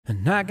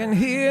And I can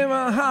hear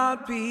a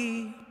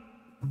heartbeat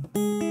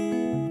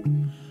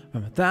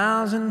from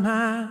 1,000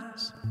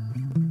 miles.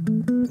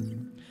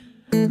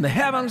 The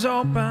heavens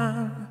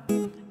open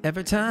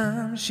every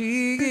time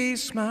she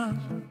smiles.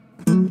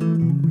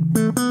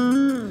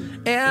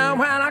 And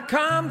when I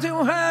come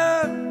to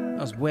her,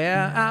 that's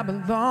where I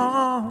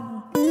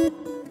belong.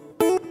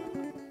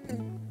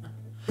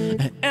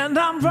 And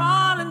I'm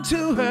running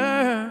to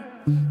her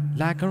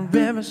like a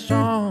river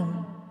song.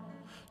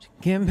 She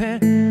give me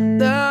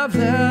love,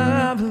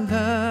 love,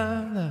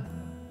 love, love,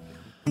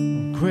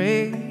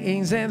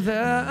 crazy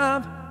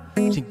love.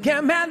 She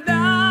give me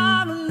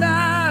love,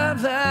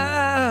 love,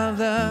 love,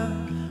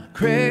 love,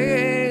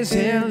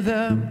 crazy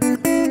love.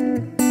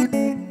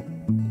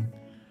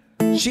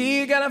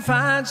 She got a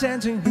fine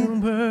sense of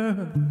humor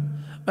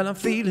when I'm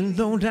feeling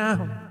low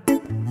down.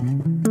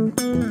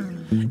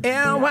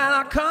 And when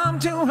I come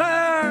to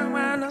her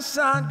when the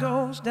sun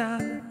goes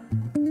down,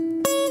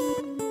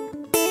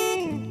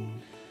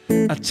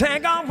 I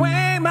take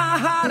away my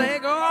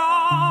heartache,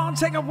 oh,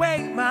 take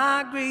away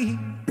my grief.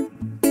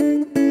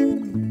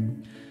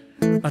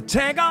 I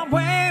take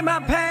away my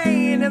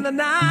pain in the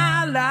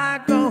night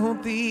like a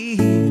thief.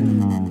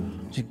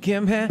 She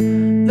give me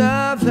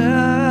love,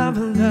 love,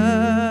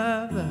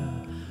 love,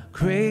 love,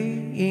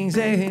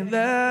 crazy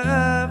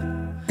love.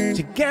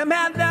 She give me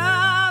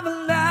love,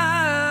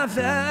 love,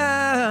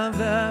 love,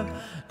 love,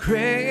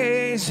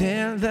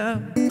 crazy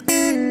love.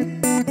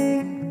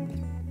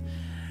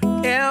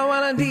 And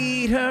when I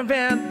need her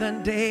in the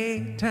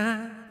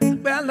daytime,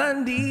 well, I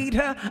need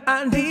her,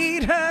 I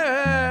need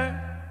her.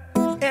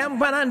 And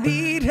when I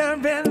need her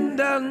in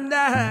the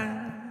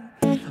night,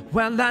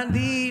 well, I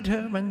need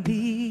her, I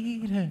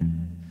need her.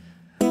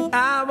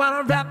 I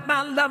wanna wrap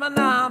my loving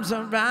arms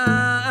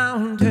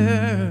around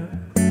her.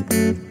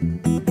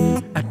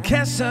 I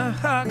kiss her,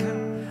 hug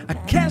her, I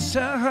kiss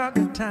her, hug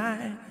her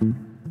tight.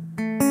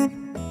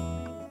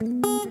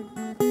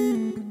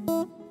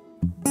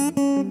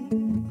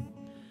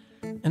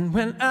 And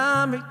when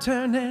I'm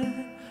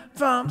returning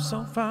from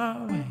so far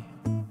away,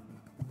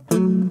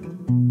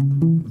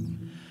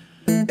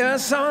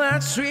 there's some of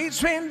that sweet,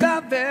 sweet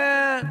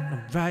loving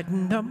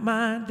brighten up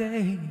my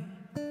day.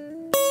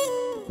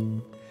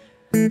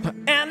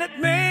 And it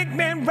make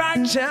me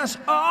righteous,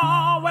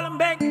 oh, well, it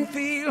make me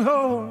feel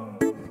whole.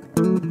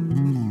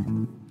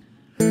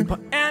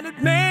 And it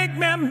make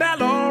me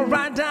mellow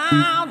right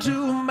down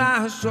to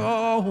my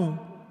soul.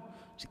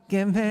 She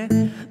give me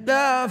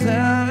love,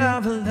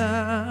 love,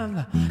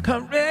 love,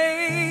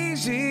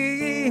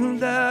 crazy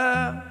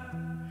love.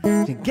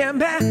 She give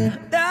me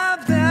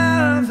love,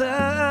 love,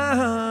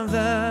 love,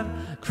 love,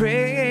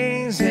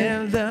 crazy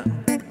love.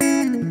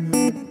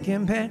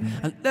 Give me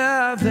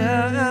love,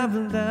 love,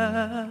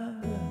 love,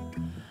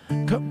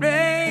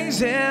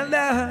 crazy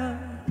love.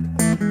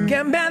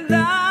 Give me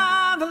love.